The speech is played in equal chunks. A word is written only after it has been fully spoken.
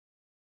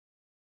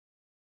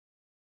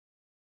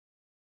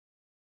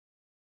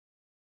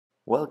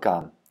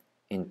Welcome!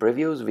 In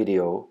previous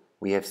video,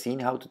 we have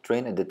seen how to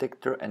train a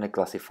detector and a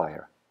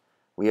classifier.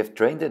 We have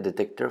trained a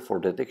detector for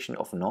detection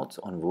of knots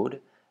on wood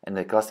and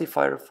a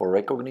classifier for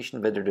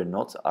recognition whether the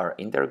knots are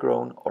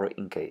intergrown or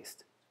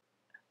encased.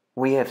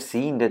 We have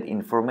seen that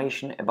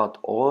information about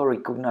all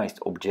recognized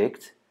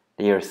objects,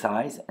 their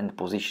size and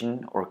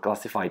position or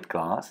classified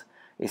class,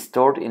 is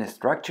stored in a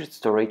structured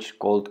storage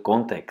called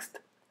context.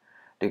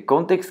 The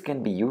context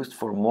can be used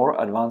for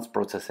more advanced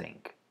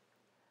processing.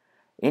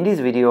 In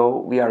this video,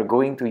 we are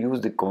going to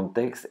use the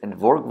context and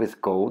work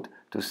with code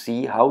to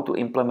see how to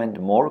implement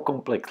more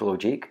complex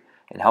logic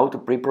and how to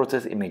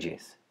pre-process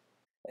images.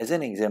 As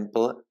an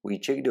example, we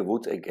check the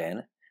wood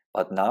again,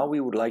 but now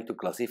we would like to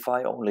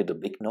classify only the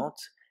big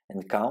knots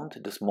and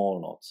count the small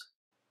knots.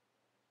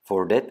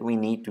 For that, we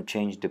need to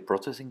change the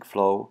processing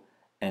flow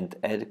and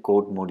add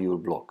code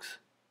module blocks.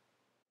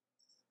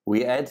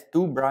 We add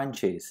two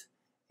branches.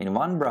 In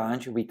one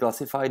branch, we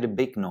classify the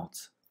big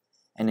knots,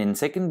 and in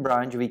second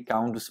branch we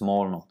count the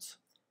small knots.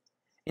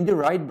 In the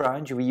right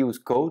branch we use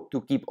code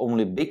to keep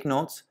only big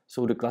knots,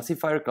 so the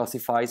classifier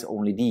classifies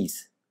only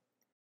these.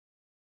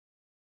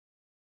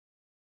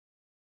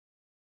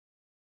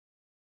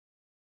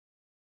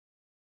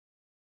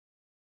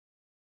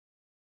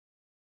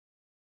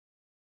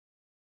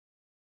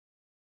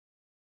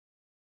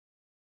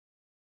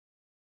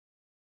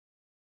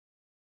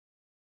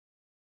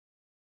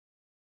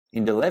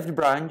 In the left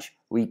branch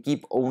we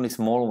keep only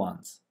small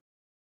ones.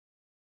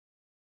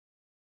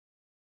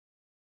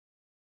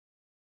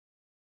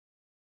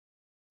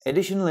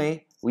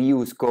 Additionally, we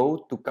use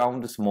code to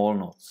count the small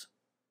knots.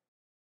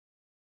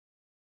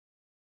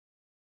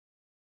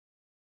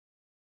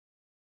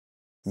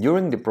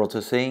 During the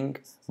processing,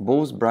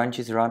 both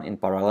branches run in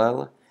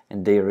parallel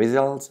and their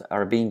results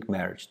are being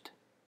merged.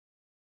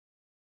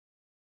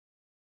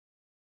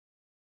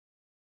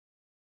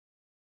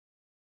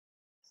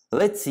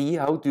 Let's see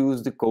how to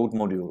use the code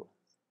module.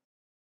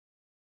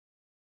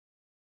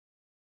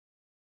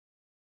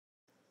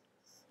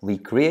 We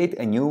create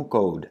a new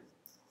code.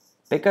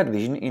 PEKAT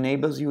Vision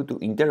enables you to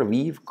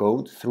interweave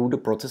code through the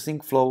processing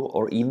flow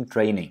or even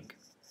training.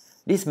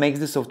 This makes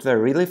the software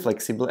really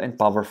flexible and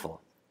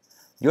powerful.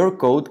 Your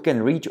code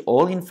can reach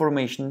all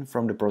information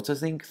from the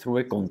processing through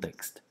a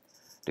context.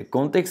 The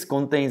context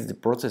contains the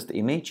processed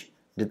image,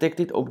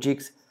 detected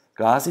objects,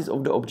 classes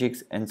of the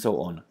objects, and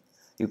so on.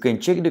 You can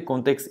check the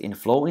context in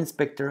Flow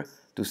Inspector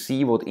to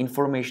see what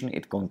information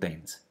it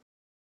contains.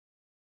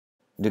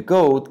 The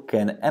code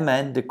can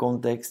amend the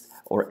context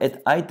or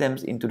add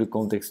items into the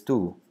context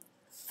too.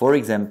 For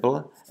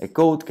example, a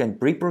code can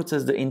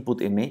pre-process the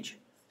input image,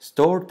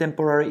 store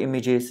temporary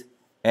images,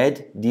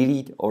 add,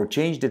 delete or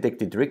change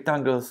detected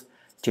rectangles,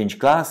 change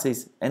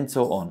classes, and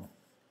so on.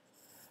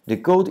 The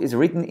code is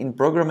written in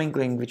programming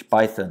language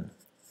Python.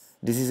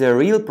 This is a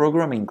real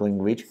programming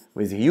language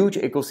with a huge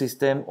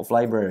ecosystem of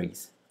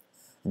libraries.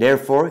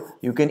 Therefore,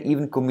 you can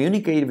even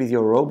communicate with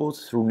your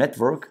robots through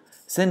network,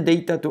 send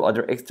data to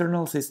other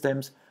external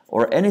systems,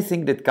 or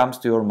anything that comes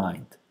to your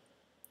mind.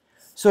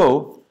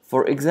 So,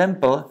 for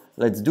example,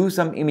 let's do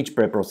some image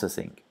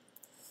preprocessing.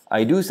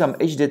 I do some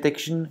edge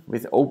detection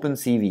with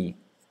OpenCV.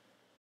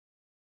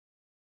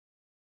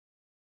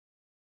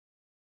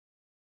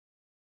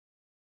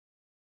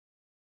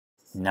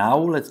 Now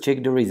let's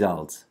check the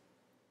results.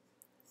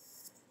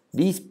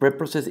 These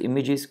preprocessed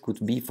images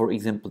could be, for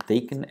example,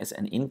 taken as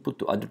an input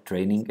to other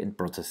training and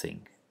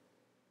processing.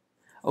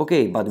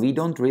 Okay, but we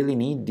don't really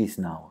need this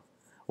now.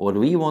 What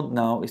we want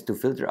now is to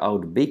filter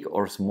out big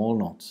or small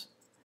knots.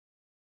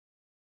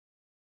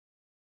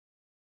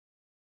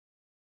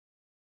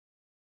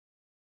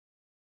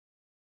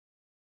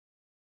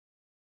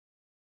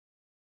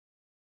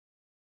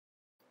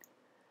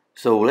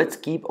 So let's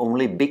keep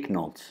only big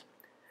knots.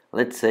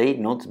 Let's say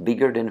knots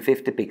bigger than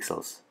 50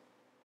 pixels.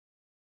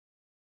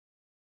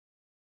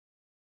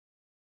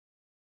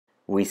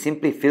 We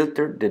simply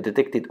filter the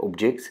detected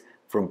objects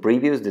from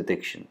previous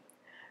detection.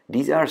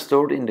 These are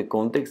stored in the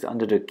context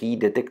under the key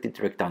detected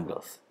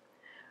rectangles.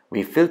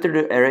 We filter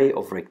the array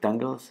of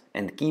rectangles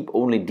and keep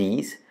only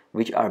these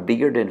which are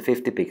bigger than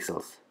 50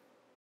 pixels.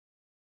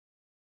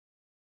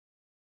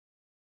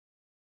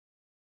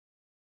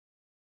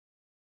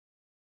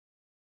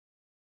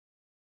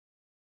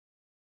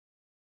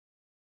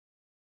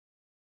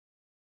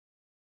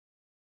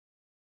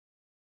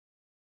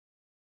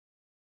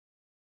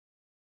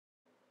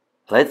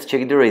 Let's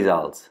check the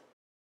results.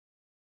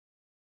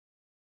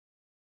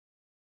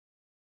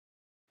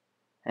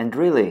 And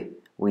really,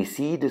 we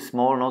see the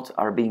small knots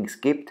are being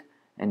skipped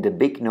and the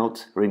big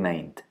knots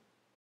remained.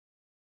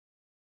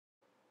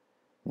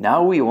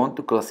 Now we want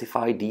to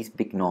classify these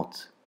big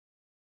knots.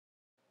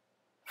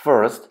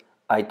 First,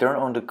 I turn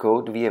on the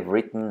code we have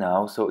written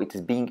now so it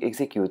is being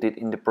executed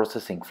in the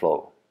processing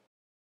flow.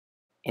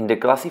 In the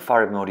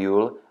classifier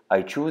module,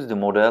 I choose the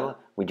model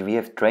which we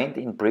have trained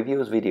in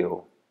previous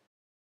video.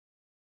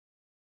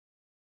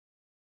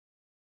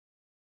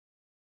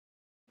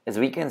 As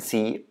we can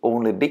see,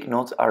 only big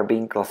knots are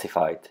being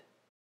classified,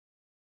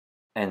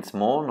 and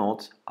small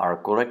knots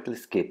are correctly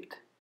skipped.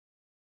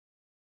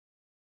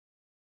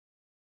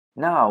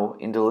 Now,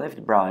 in the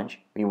left branch,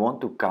 we want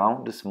to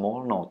count the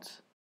small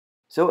knots.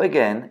 So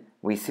again,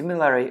 we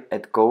similarly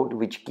add code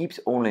which keeps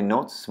only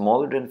knots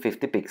smaller than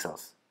 50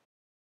 pixels.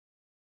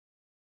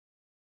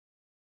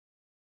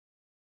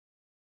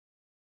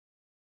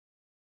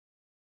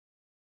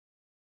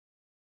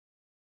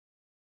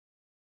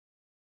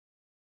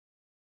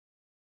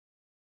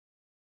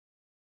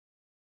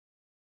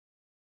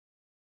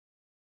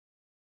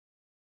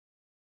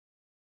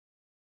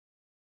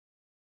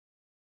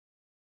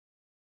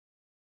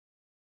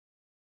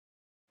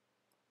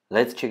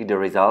 Let's check the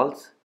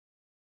results.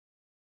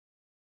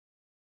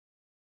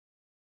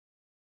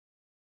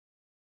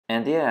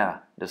 And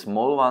yeah, the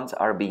small ones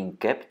are being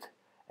kept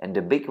and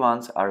the big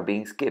ones are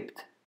being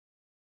skipped.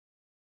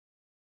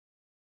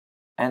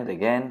 And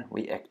again,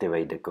 we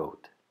activate the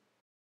code.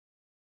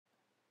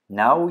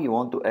 Now we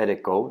want to add a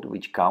code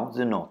which counts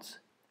the knots.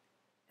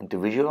 And to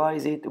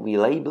visualize it, we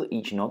label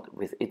each knot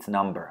with its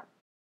number.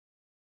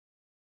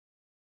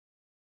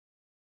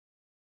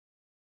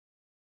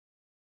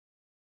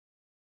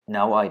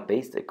 Now I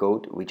paste a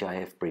code which I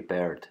have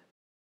prepared.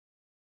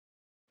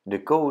 The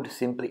code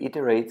simply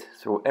iterates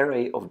through an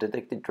array of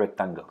detected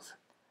rectangles.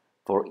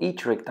 For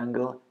each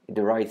rectangle,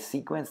 it writes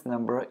sequence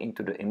number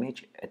into the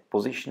image at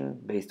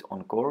position based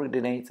on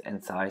coordinates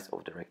and size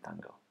of the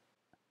rectangle.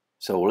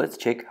 So let's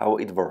check how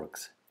it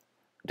works.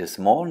 The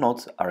small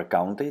knots are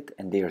counted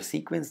and their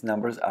sequence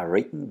numbers are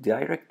written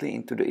directly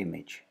into the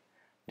image.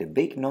 The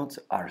big knots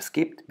are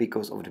skipped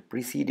because of the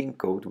preceding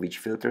code which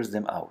filters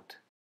them out.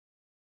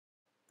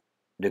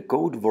 The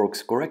code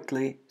works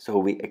correctly, so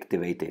we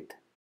activate it.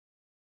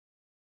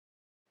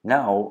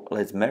 Now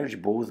let's merge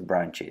both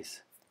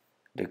branches.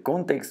 The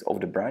contexts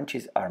of the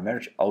branches are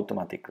merged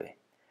automatically.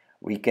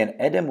 We can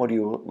add a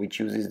module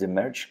which uses the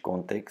merged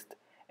context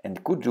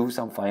and could do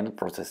some final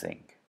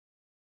processing.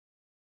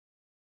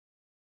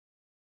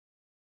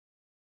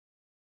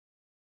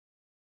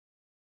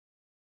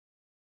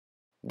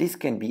 This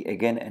can be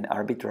again an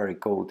arbitrary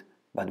code,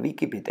 but we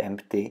keep it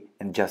empty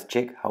and just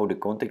check how the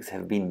contexts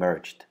have been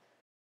merged.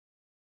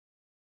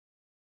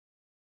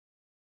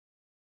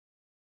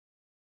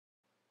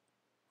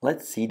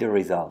 Let's see the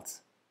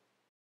results.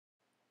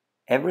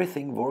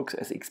 Everything works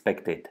as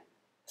expected.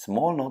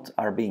 Small knots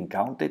are being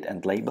counted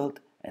and labeled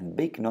and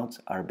big knots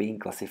are being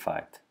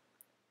classified.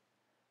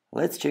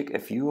 Let's check a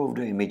few of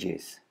the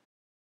images.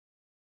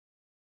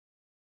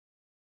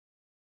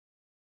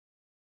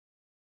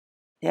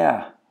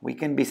 Yeah, we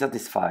can be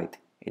satisfied.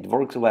 It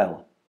works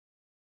well.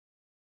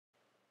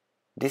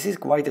 This is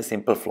quite a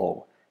simple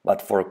flow, but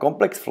for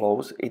complex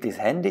flows it is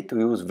handy to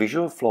use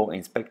Visual Flow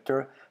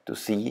Inspector to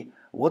see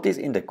what is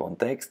in the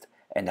context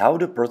and how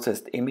the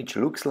processed image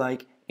looks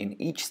like in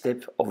each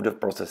step of the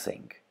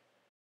processing.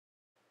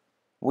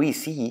 We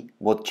see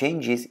what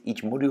changes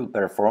each module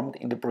performed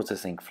in the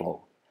processing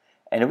flow,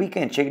 and we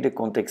can check the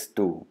context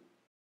too.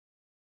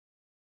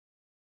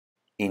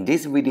 In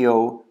this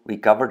video, we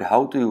covered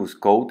how to use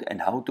code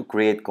and how to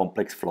create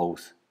complex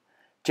flows.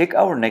 Check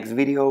our next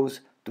videos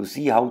to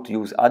see how to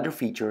use other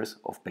features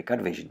of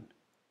PEKAT Vision.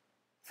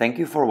 Thank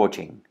you for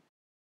watching.